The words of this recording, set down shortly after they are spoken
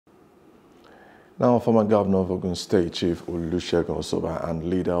Now, former governor of Ogun State, Chief Olusegun Osoba, and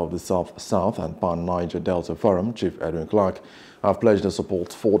leader of the South and Pan-Niger Delta Forum, Chief Edwin have pledged their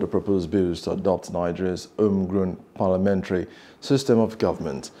support for the proposed bills to adopt Nigeria's homegrown parliamentary system of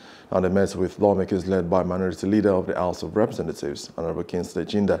government. And they met with lawmakers led by Minority Leader of the House of Representatives, Honorable Kingsley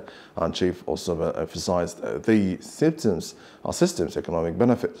Jinda, and Chief Osoba emphasized the system's economic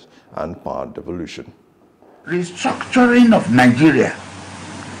benefits and power devolution. Restructuring of Nigeria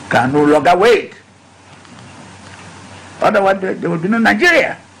can no longer wait. Otherwise, there will be no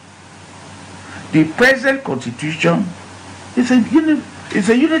Nigeria. The present constitution is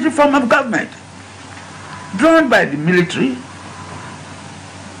a unity form of government drawn by the military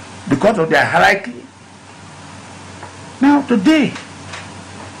because of their hierarchy. Now, today,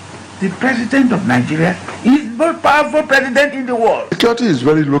 the president of Nigeria is the most powerful president in the world. Security is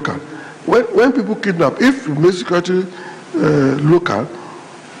very local. When people kidnap, if you make security local,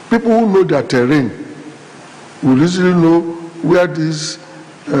 people who know their terrain will easily know where these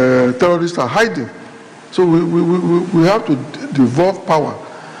terrorists are hiding. So we have to devolve power.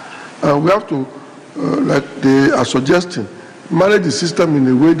 We have to, like they are suggesting, manage the system in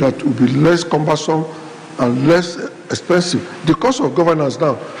a way that will be less cumbersome and less expensive. The cost of governance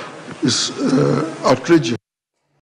now is outrageous.